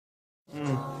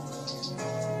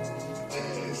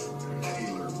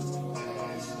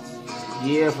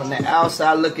Yeah, from the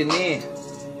outside looking in.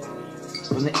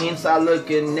 From the inside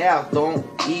looking out. Don't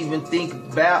even think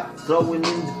about throwing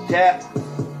in the tap.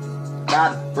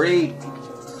 Gotta breathe.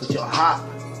 Cause you're hot.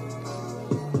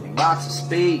 Lots of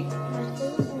speed.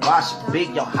 Watch it beat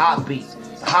your heartbeat.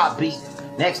 Heartbeat.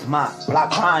 Next to mine.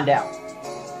 Block find out.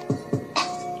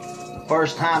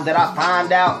 First time that I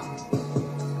find out.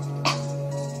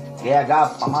 Yeah,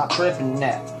 I'm not tripping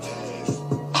that.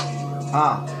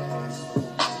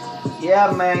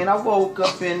 Yeah, man, I woke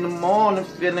up in the morning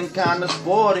feeling kinda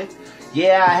sporty.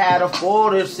 Yeah, I had a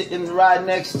 40 sitting right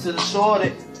next to the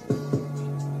shorty.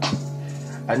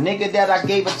 A nigga that I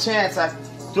gave a chance, I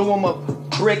threw him a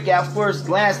brick at first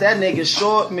glance. That nigga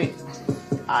short me.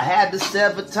 I had to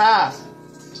sever ties.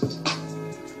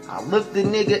 I looked the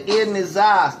nigga in his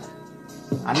eyes.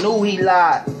 I knew he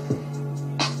lied.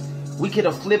 We could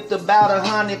have flipped about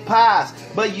 100 pies,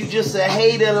 but you just a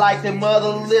hater like them other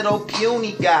little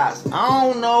puny guys. I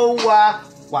don't know why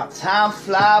time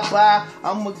fly by.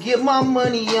 I'ma get my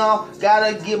money on,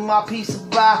 gotta get my piece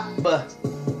of pie, but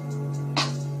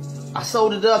I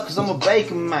sold it up cause I'm a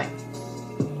baker man.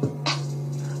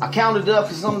 I counted up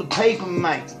cause I'm the paper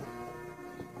man.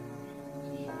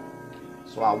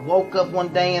 So I woke up one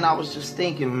day and I was just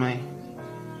thinking, man,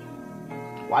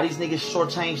 why these niggas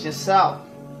shortchanged themselves?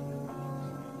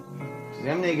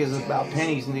 Them niggas is about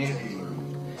pennies, nigga.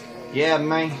 Yeah,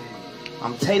 man.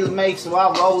 I'm tailor-made, so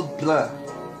I roll blood.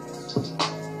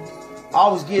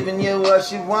 Always giving you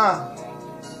what you want.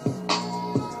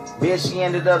 Bitch, she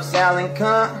ended up selling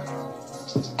cunt.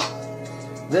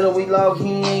 Lil-E-Locced,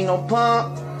 he ain't no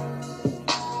punk.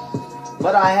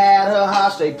 But I had her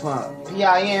heart straight pump.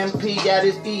 P-I-M-P, that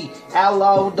is E.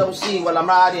 L-O-C. While I'm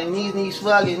riding these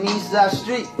fucking east side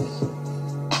streets.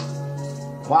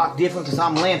 Walk different cause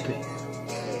I'm limping.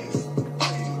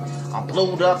 I'm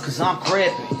blued up cause I'm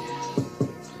crippin'.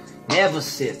 Never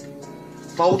sippin'.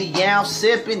 40 ounce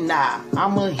sippin', nah.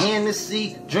 I'm a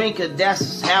Hennessy drinker, that's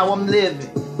just how I'm living.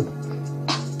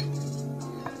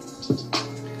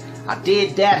 I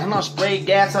did that, and I sprayed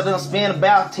gas, I done spent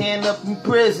about 10 up in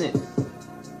prison.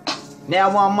 Now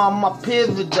I'm on my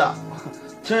pivot up.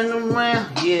 Turn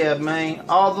around, yeah man,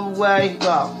 all the way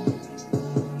up.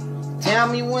 Tell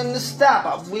me when to stop,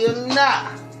 I will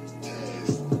not.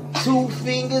 2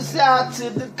 fingers out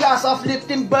to the cops, I flip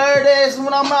them birdies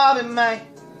when I'm mobbing, man.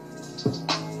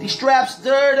 These straps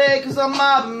dirty cause I'm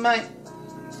mobbing, man.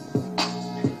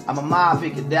 I'm a mob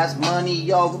figure, that's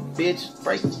money over, bitch.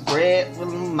 Break bread when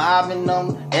I'm mobbing,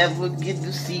 don't ever get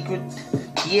the secret.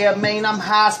 Yeah, man, I'm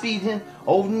high speeding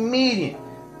over the median.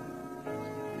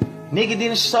 Nigga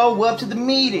didn't show up to the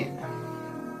meeting.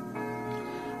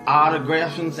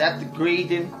 Autographs at the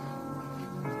greeting.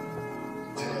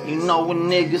 You know when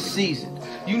niggas sees it.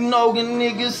 You know when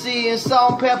niggas seeing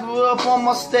salt and pepper up on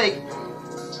my steak.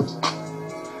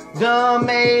 Done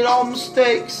made all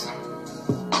mistakes.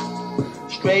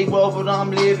 Straight over, I'm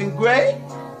living great.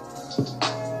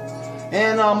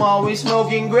 And I'm always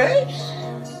smoking grapes.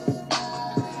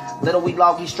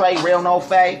 Lil-E-Locced straight, real no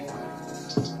fake.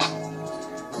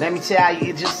 Let me tell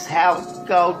you just how it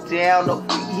go down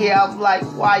over here. I'm like,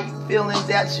 why you feeling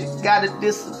that you gotta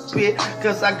disappear?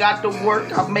 Cause I got to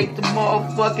work, I make the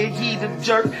motherfucking heat a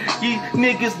jerk. You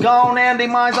niggas gone and they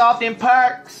minds off them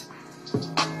perks.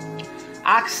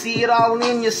 I can see it all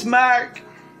in your smirk.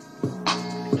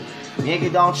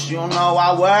 Nigga, don't you know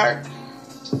I work?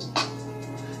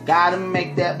 Gotta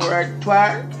make that word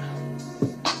twerk.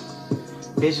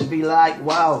 Bitches be like,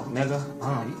 wow, nigga,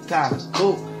 you kinda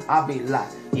cool. I be like,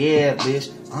 yeah,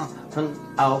 bitch,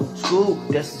 from old school,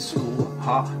 that's the school of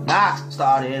hard knocks.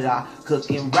 Started out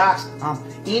cooking rocks. I'm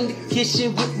in the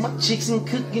kitchen with my chicks and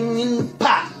cooking in the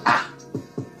pot.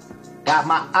 Got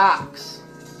my ox.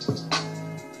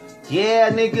 Yeah,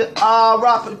 nigga,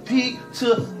 R.I.P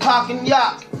to Pac and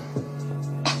Yak.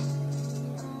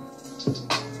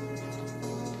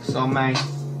 So, man,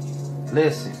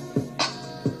 listen.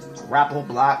 Rapper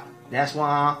block, that's where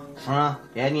I'm from.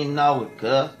 And you know it,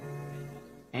 cuz.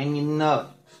 And you know it.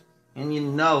 And you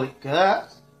know it,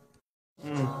 cuz.